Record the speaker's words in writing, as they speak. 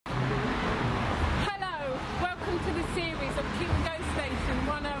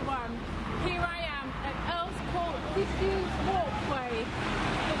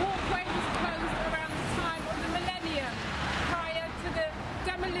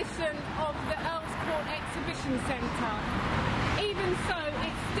demolition of the Earls Exhibition Centre. Even so,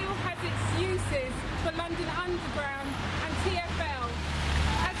 it still has its uses for London Underground and TfL,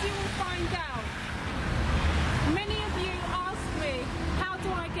 as you will find out. Many of you ask me, how do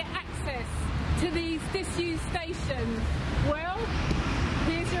I get access to these disused stations? Well,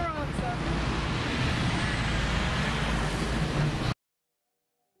 here's your answer.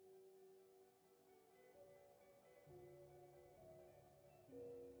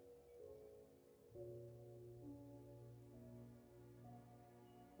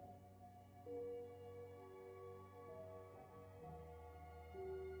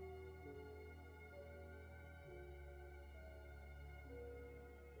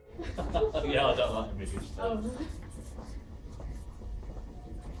 Yeah, I don't like images.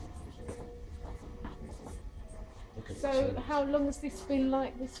 So how long has this been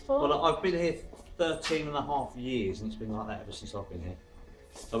like this for? Well, I've been here 13.5 years, and it's been like that ever since I've been here.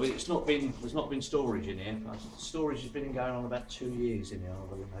 I mean, there's not been storage in here. Storage has been going on about 2 years in here,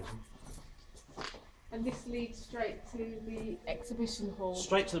 I would imagine. And this leads straight to the exhibition hall?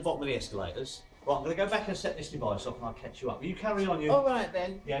 Straight to the bottom of the escalators. Right, I'm going to go back and set this device off and I'll catch you up. You carry on, you. All right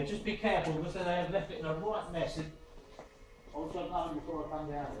then. Yeah, just be careful because then they have left it in a right mess. And I'll jump down before I come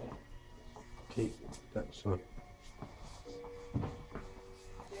down here. Keep that side.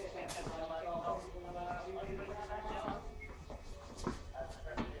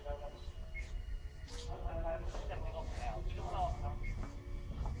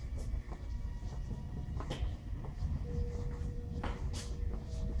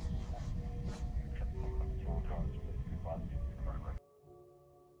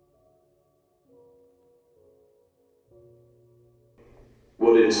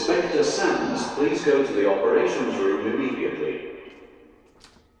 Would Inspector Sands please go to the operations room immediately?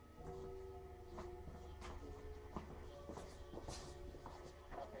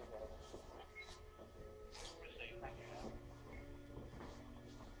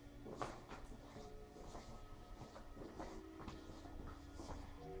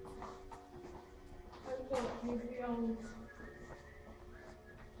 Here's the old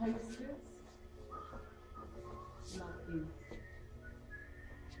posters. Lovely.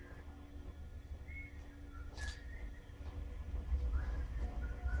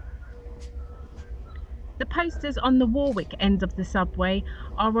 The posters on the Warwick end of the subway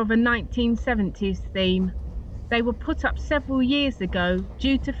are of a 1970s theme. They were put up several years ago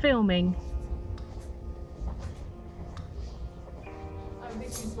due to filming. Oh,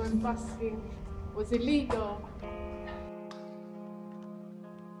 this is when busking was illegal.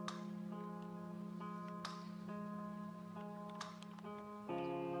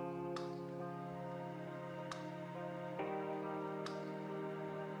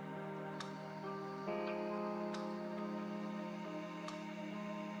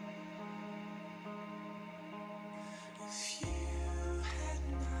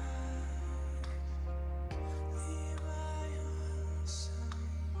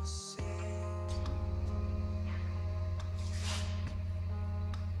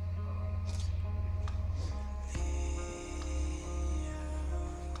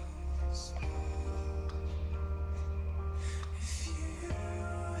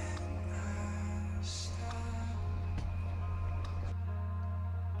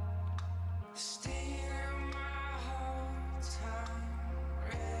 Stay